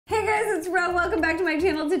it's Ro. Welcome back to my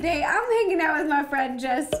channel. Today I'm hanging out with my friend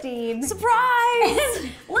Justine. Surprise!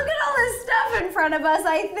 Look at all this stuff in front of us.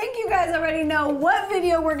 I think you guys already know what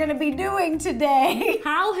video we're gonna be doing today.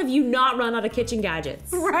 How have you not run out of kitchen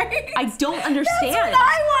gadgets? Right? I don't understand. That's what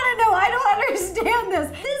I want to know. I don't understand this.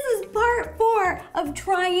 This is part 4 of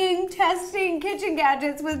trying, testing kitchen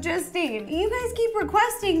gadgets with Justine. You guys keep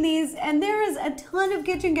requesting these, and there is a ton of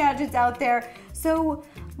kitchen gadgets out there, so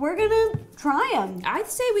we're gonna try them. I'd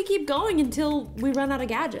say we keep going until we run out of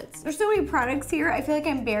gadgets. There's so many products here, I feel like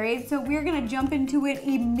I'm buried, so we're gonna jump into it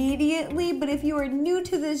immediately. But if you are new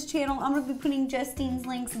to this channel, I'm gonna be putting Justine's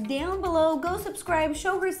links down below. Go subscribe,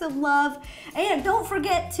 show her some love, and don't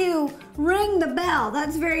forget to ring the bell.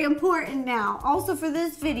 That's very important now. Also for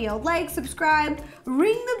this video, like, subscribe,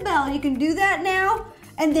 ring the bell. You can do that now.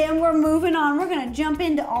 And then we're moving on. We're gonna jump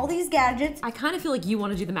into all these gadgets. I kind of feel like you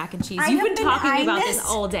want to do the mac and cheese. You've been talking about this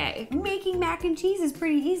all day. Making mac and cheese is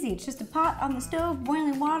pretty easy. It's just a pot on the stove,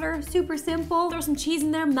 boiling water, super simple. Throw some cheese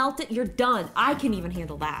in there, melt it, you're done. I can even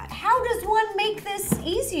handle that. How does one make this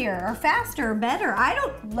easier or faster or better?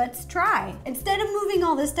 Let's try. Instead of moving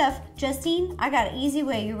all this stuff, Justine, I got an easy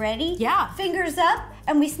way. You ready? Yeah. Fingers up,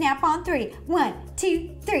 and we snap on 3. 1,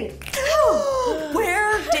 2, 3.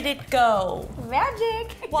 Where did it go? Magic.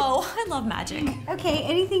 Whoa, I love magic. Okay,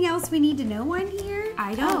 anything else we need to know on here?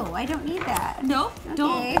 I don't. Oh, I don't need that. No,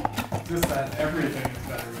 Okay. Just that everything is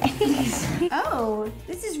better with cheese. Oh,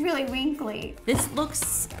 this is really wrinkly. This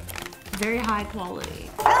looks very high quality.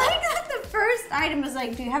 I like that the first item is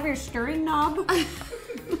like, do you have your stirring knob?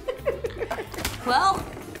 Well,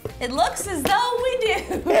 it looks as though we do.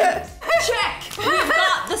 Check! We've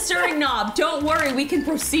got the stirring knob. Don't worry, we can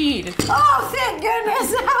proceed. Oh, thank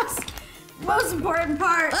goodness. That was the most important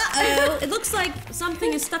part. Uh-oh. It looks like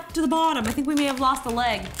something is stuck to the bottom. I think we may have lost a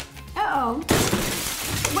leg. Uh-oh.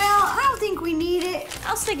 Well, I don't think we need it.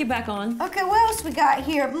 I'll stick it back on. Okay, what else we got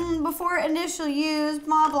here? Before initial use,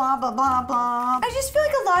 blah, blah, blah, blah, blah. I just feel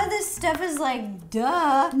like a lot of this stuff is like,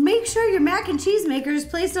 duh. Make sure your mac and cheese maker is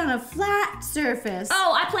placed on a flat surface.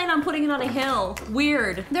 Oh, I plan on putting it on a hill.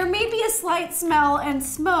 Weird. There may be a slight smell and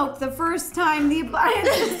smoke the first time the appliance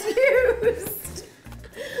is used.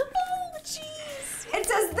 Oh, jeez. It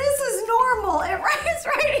says this is normal. It writes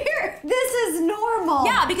right here. This is normal.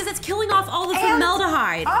 Yeah, because it's killing off all the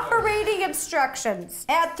formaldehyde. Operating instructions.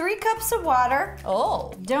 Add 3 cups of water.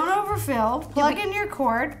 Oh. Don't overfill. Plug in your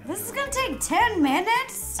cord. This is gonna take 10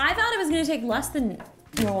 minutes. I thought it was gonna take less than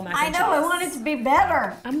normal mac and cheese. I know, I want it to be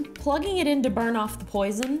better. I'm plugging it in to burn off the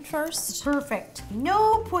poison first. Perfect.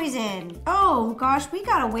 No poison. Oh gosh, we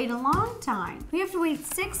gotta wait a long time. We have to wait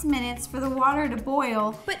 6 minutes for the water to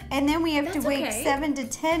boil, and then we have to wait 7 to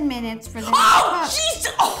 10 minutes for the Oh, jeez!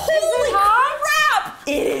 Holy crap!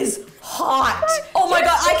 It is hot. Oh my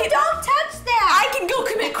god, I can don't touch that. I can go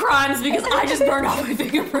commit crimes because I just burned off my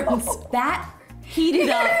fingerprints. That heated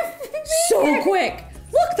up so quick.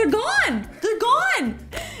 Look, they're gone. They're gone.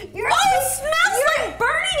 It smells like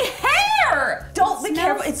burning hair. Don't be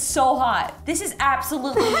careful. It's so hot. This is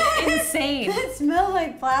absolutely insane. It smells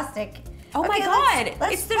like plastic. Oh my god.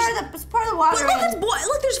 Let's pour the water in.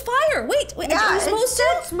 Look, there's fire. Wait. Yeah, are we supposed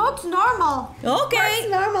to? Smoke's normal. Okay. It's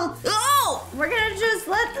normal. Oh! We're gonna just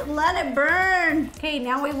let it burn. Okay,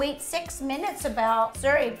 now we wait 6 minutes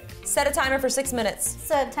Sorry. Set a timer for 6 minutes.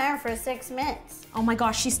 Set a timer for 6 minutes. Oh my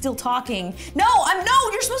gosh, she's still talking. No,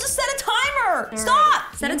 you're supposed to set a timer.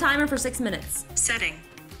 Stop! Set a timer for 6 minutes. Setting.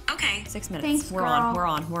 Okay. 6 minutes. Thanks, We're girl.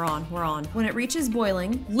 on. When it reaches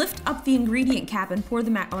boiling, lift up the ingredient cap and pour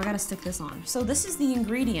the mac. Oh, I gotta stick this on. So this is the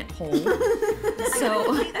ingredient hole.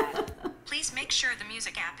 So. Please make sure the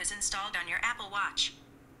music app is installed on your Apple Watch.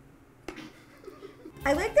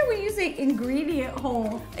 I like that we use an ingredient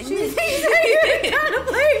hole. She thinks that you're trying to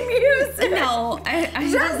play music. No, I don't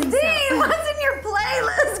Justine, think so. what's in your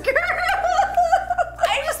playlist, girl?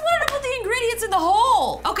 I just wanted to put the ingredients in the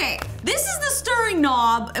hole. Okay, this is the stirring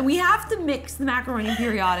knob, and we have to mix the macaroni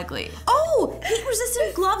periodically. Oh,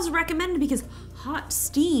 heat-resistant gloves are recommended because hot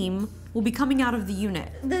steam will be coming out of the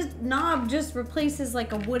unit. The knob just replaces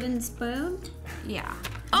like a wooden spoon? Yeah.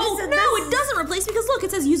 Oh, no, it doesn't replace because look,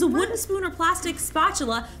 it says use a wooden spoon or plastic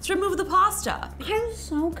spatula to remove the pasta. I'm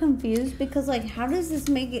so confused because like, how does this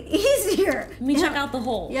make it easier? Let me check out the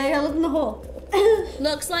hole. Yeah, look in the hole.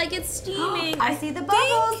 Looks like it's steaming. I see the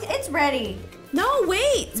bubbles. It's ready. No,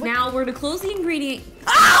 wait. Now we're to close the ingredient.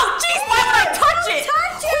 Oh, jeez, why would I touch it?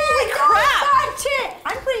 Touch it! Holy crap! Don't touch it!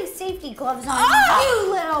 I'm putting safety gloves on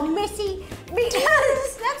you, little missy,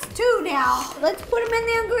 because that's 2 now. Let's put them in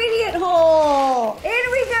the ingredient hole. Here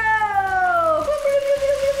we go.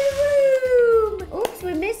 Oops,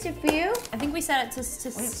 we missed a few. I think think we set it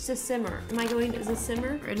to simmer. Am I going to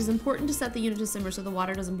simmer? It is important to set the unit to simmer so the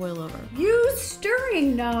water doesn't boil over. Use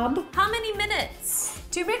stirring knob How many minutes?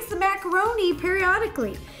 to mix the macaroni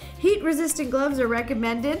periodically. Heat-resistant gloves are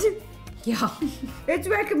recommended. Yeah. It's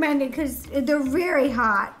recommended because they're very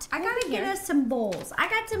hot. I gotta here. get us some bowls. I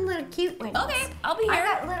got some little cute ones. Okay, I'll be here.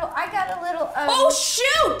 I got a little. Oh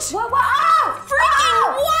shoot! What? Oh,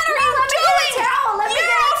 Freaking what are you doing? Let me get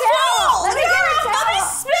a You're towel. fool! Let me get a Let me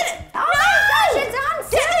towel. spit it. Oh my gosh, it's on Get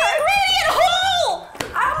the simmer. ingredient hole!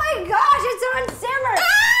 Oh my gosh, it's on simmer.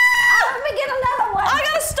 Ah! Let me get another one. I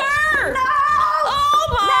gotta stir! No! Oh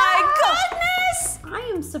my No! goodness! I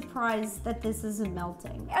am surprised that this isn't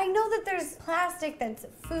melting. I know that there's plastic that's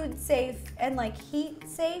food safe and like heat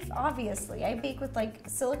safe, obviously. I bake with like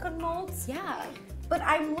silicone molds. Yeah. But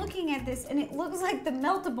I'm looking at this and it looks like the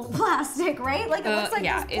meltable plastic, right? Like it looks like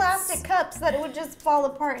yeah, these plastic cups that would just fall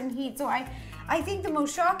apart in heat. So I think the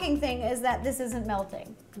most shocking thing is that this isn't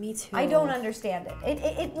melting. Me too. I don't understand it.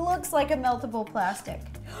 It looks like a meltable plastic.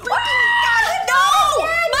 God, no!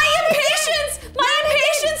 My impatience! My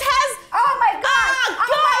impatience has... Oh my gosh! Ah,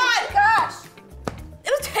 Oh my gosh!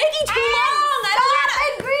 It was taking too long!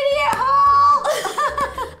 Ingredient hole!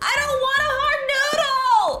 I don't want a hard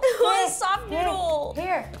noodle! I want a soft noodle!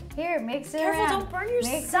 Here, mix it Careful, around. don't burn Mix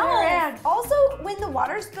it yourself. around. Also, when the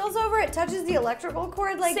water spills over, it touches the electrical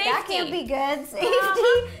cord. Like, that Safety. can't be good.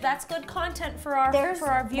 Safety. That's good content for our There's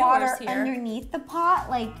viewers water here. underneath the pot.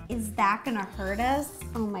 Like, is that gonna hurt us?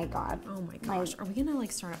 Oh my god. Oh my gosh, Like, are we gonna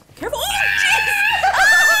like start? Careful! Oh, jeez!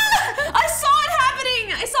 Ah! I saw it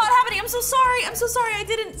happening! I saw it happening! I'm so sorry! I'm so sorry! I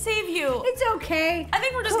didn't save you! it's okay. I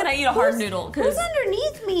think we're just gonna eat a hard noodle. Who's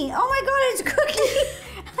underneath me? Oh my god, it's Cookie.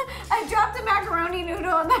 I dropped a macaroni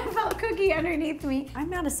noodle and I felt Cookie underneath me. I'm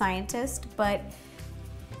not a scientist, but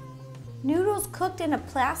noodles cooked in a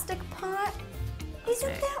plastic pot?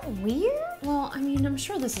 Isn't that weird? Well, I mean, I'm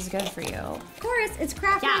sure this is good for you. Of course, it's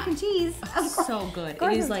Kraft Yeah. mac and cheese. Of course. So good.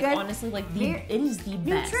 course It is it's like good. honestly like the Very- it is the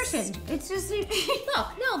best. Nutrition. It's just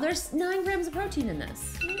No, there's 9 grams of protein in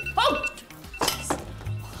this. Oh!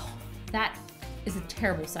 That is a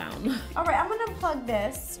terrible sound. All right, I'm gonna plug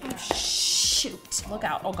this. Shoot. Look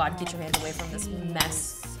out. Oh God, get your hands away from this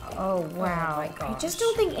mess. Oh wow. my I gosh. just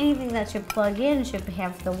don't think anything that should plug in should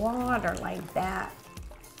have the water like that.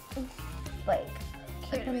 Like,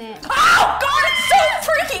 keeping it. Oh God, it's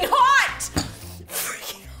so freaking hot!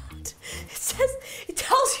 Freaking hot. It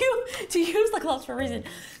tells you to use the gloves for a reason.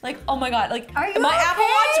 Like, oh my God, like Are you my Apple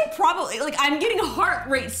okay? Watch probably like I'm getting heart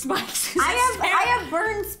rate spikes. I have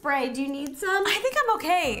burn spray. Do you need some? I think I'm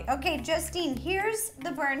okay. Okay, Justine, here's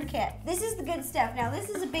the burn kit. This is the good stuff. Now, this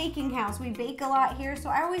is a baking house. We bake a lot here, so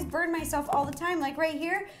I always burn myself all the time. Like right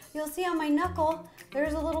here, you'll see on my knuckle,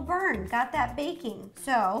 there's a little burn. Got that baking.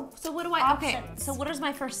 So what do I? Okay. options. So what is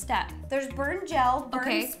my first step? There's burn gel,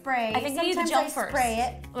 burn spray. I think I need the Sometimes gel I first. spray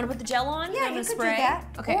it. I'm gonna put the gel on. Yeah, then I'm you gonna could spray. do that.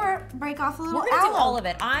 Okay. Or break off a little We're gonna aloe. do all of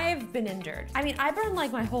it. I've been injured. I mean, I burned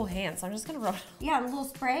like my whole hand, so I'm just gonna rub it. Yeah, a little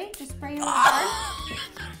spray. Just spray your burn.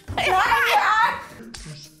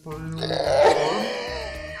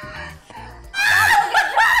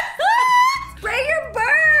 Spray your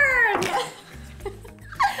burn!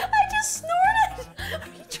 I just snorted. Are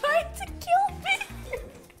you trying to kill me?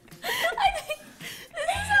 I think this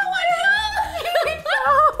is how I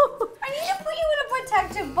No. I need to put you in a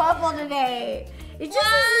protective bubble today. It just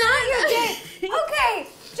is not your day. Okay,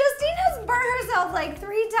 Justine has burned herself like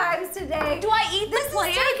 3 times today. Do I eat This the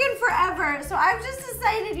plant? is taken forever, so I've just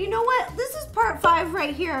decided, you know what? This is part 5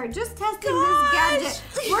 right here. Just testing this gadget.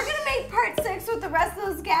 We're gonna make part 6 with the rest of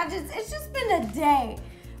those gadgets. It's just been a day.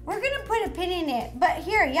 We're gonna put a pin in it, but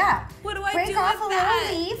here, yeah. What do I break do off with a that?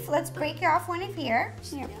 little leaf. Let's break you off one of here.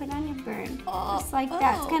 Here, put on your burn. Just like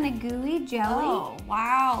that. It's kind of gooey, jelly. Oh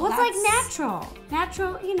wow. Well, it's like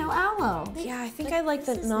natural, you know, aloe. Yeah, I think I like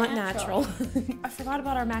the this is not natural. natural. I forgot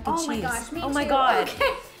about our mac and Oh cheese. my gosh, me oh my too. God.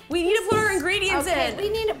 Okay. We need to put our ingredients Okay, in. we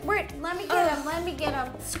need to, let me get them, let me get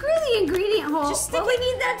them. Screw the ingredient hole. Just stick Well, we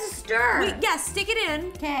need that to stir. Yeah, stick it in.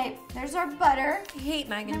 Okay, there's our butter. I hate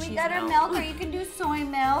mac and Then cheese we got our now. milk, or you can do soy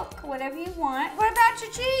milk, whatever you want. What about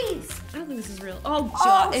your cheese? I don't think this is real. Oh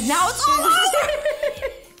God! And now it's all over.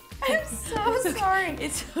 I'm so sorry.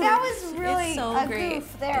 It's That was really it's so a great.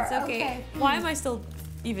 goof there. It's okay. Why am I still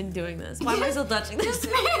even doing this? Why am I still touching this?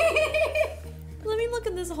 Let me look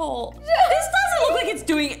in this hole. This doesn't look like it's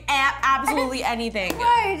doing absolutely anything.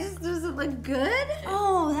 Why? Does it look good?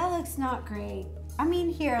 Oh, that looks not great. I mean,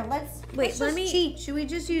 here, let's Wait, let just me- cheat. Should we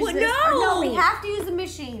just use What? this? Or No! we have to use the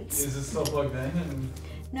machine. Is it still plugged in? And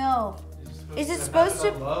No. you just Is it supposed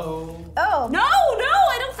to? Low. Oh. No,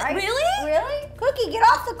 I don't think. Really? Really? Cookie, get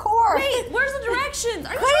off the cord. Wait, where's the directions?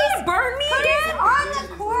 Are you trying to burn me again? on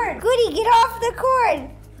the cord. Goody, get off the cord.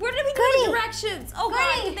 Where did we do the directions? Oh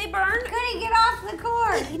God, did they burn? Goody, get off the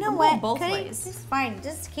cord. You know I'm what? going both Goody, ways. it's fine.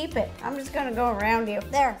 Just keep it. I'm just gonna go around you.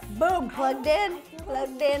 There. Boom. Plugged in.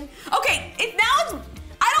 Plugged in. Okay,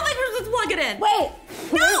 I don't think we're supposed to plug it in. Wait.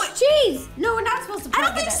 No, cheese. No, we're not supposed to plug I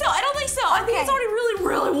don't think so. I think it's already really,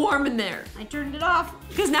 really warm in there. I turned it off.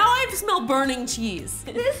 Because now I smell burning cheese.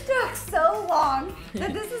 This took so long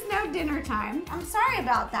that this is now dinner time. I'm sorry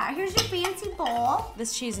about that. Here's your fancy bowl.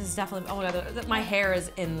 This cheese is definitely, oh my God, my hair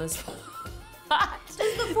is in this. Does the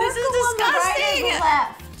fork This is go on the right disgusting. or the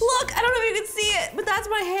left? Look, I don't know if you can see it, but that's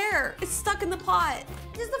my hair. It's stuck in the pot.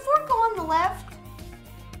 Does the fork go on the left?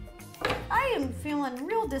 I am feeling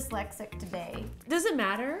real dyslexic today. Does it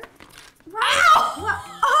matter?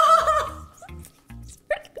 Ow!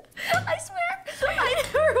 I swear, I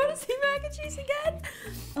never want to see mac and cheese again.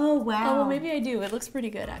 Oh, wow. Oh, well, maybe I do. It looks pretty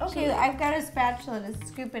good, actually. Okay, I've got a spatula to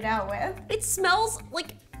scoop it out with. It smells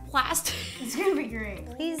like plastic. It's gonna be great.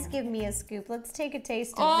 Please give me a scoop. Let's take a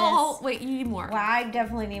taste of Oh, this. wait, you need more. Wow, I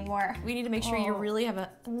definitely need more. We need to make sure you really have a.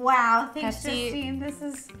 Wow, thanks, Pepsi. Justine. This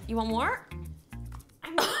is... You want more?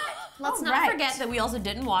 Let's not Alright. forget that we also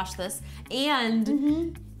didn't wash this,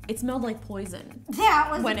 and it smelled like poison That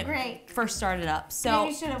was when great. it first started up. Maybe So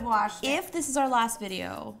you should have washed it. if this is our last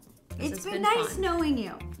video, this It's has been nice fun. knowing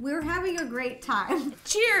you. We're having a great time.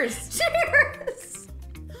 Cheers! Cheers!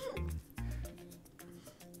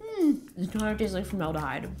 It kind of tastes like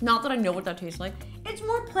formaldehyde. Not that I know what that tastes like. It's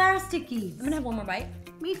more plasticky. I'm gonna have one more bite.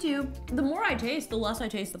 Me too. The more I taste, the less I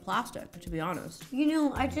taste the plastic, to be honest. You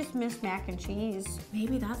know, I just miss mac and cheese.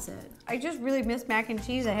 Maybe that's it. I just really miss mac and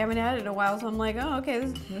cheese. I haven't had it in a while, so I'm like, oh, okay.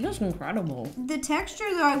 This is incredible. The texture,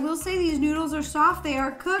 though, I will say these noodles are soft. They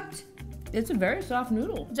are cooked. It's a very soft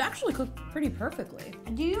noodle. It's actually cooked pretty perfectly.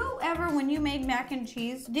 Do you ever, when you made mac and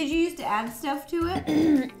cheese, did you used to add stuff to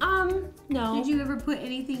it? No. Did you ever put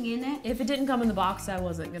anything in it? If it didn't come in the box, I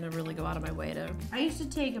wasn't gonna really go out of my way to. I used to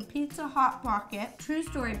take a Pizza Hot Pocket, true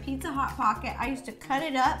story, Pizza Hot Pocket. I used to cut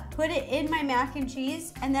it up, put it in my mac and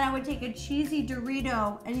cheese, and then I would take a cheesy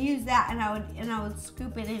Dorito and use that, and I would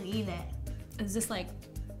scoop it and eat it. Is this like,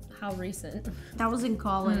 how recent? That was in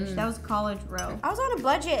college. That was college row. I was on a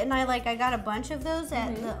budget, and I got a bunch of those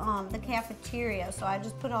at the cafeteria, so I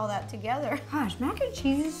just put all that together. Gosh, mac and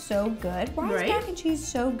cheese is so good. Why Right? is mac and cheese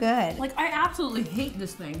so good? Like, I absolutely hate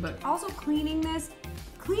this thing, but Also cleaning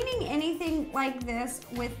anything like this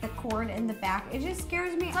with the cord in the back, it just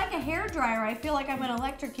scares me. It's like a hair dryer. I feel like I'm gonna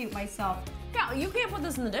electrocute myself. yeah, you can't put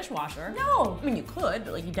this in the dishwasher. No. I mean, you could,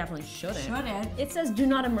 but like, you definitely shouldn't. Shouldn't. It says do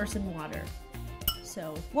not immerse in water.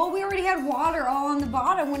 So. Well, we already had water all on the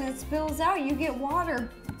bottom. When it spills out, you get water.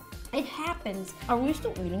 It happens. Are we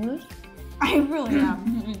still eating this? I really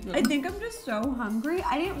am. I think I'm just so hungry.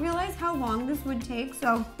 I didn't realize how long this would take.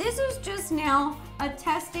 So this is just now a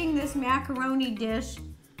testing this macaroni dish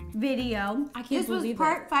video. I can't This was believe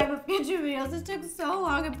part 5 of kitchen videos. This took so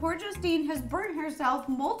long, and poor Justine has burnt herself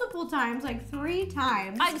multiple times, like 3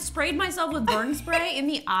 times. I sprayed myself with burn spray in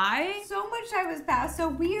the eye. So much time has passed, so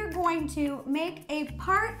we are going to make a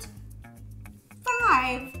part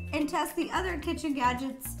 5 and test the other kitchen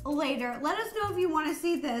gadgets later. Let us know if you want to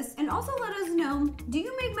see this, and also let us know, do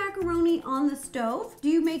you make macaroni on the stove? Do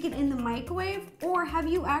you make it in the microwave? Or have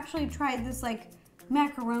you actually tried this like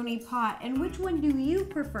macaroni pot, and which one do you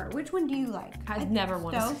prefer? Which one do you like? I never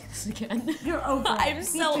want to see this again. You're over it. I'm Me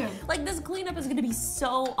so, too. like, this cleanup is gonna be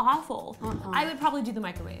so awful. I would probably do the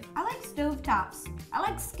microwave. I like stove tops. I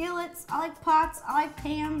like skillets. I like pots. I like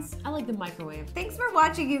pans. I like the microwave. Thanks for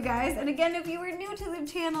watching, you guys. And again, if you are new to the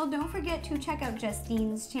channel, don't forget to check out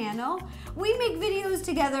Justine's channel. We make videos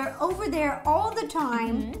together over there all the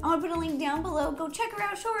time. I'm gonna put a link down below. Go check her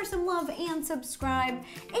out, show her some love, and subscribe.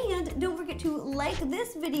 And don't forget to like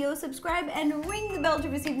this video, subscribe, and ring the bell to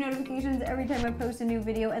receive notifications every time I post a new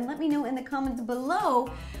video. And let me know in the comments below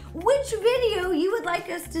which video you would like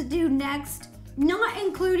us to do next, not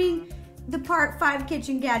including the part 5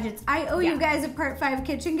 kitchen gadgets. I owe you guys a part 5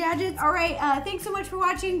 kitchen gadgets. All right, thanks so much for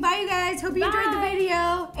watching. Bye, you guys. Hope you enjoyed the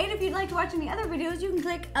video. And if you'd like to watch any other videos, you can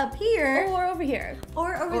click up here. Or over here.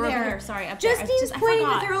 Or over Or there. over here, sorry. Up there. Justine's I pointing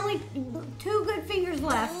forgot. that there are only 2 good fingers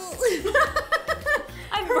left.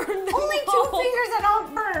 I burned them Only 2 all. fingers that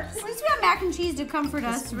aren't burnt. At least we have mac and cheese to comfort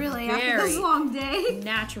us, really, after this very long day.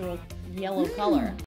 Natural yellow color.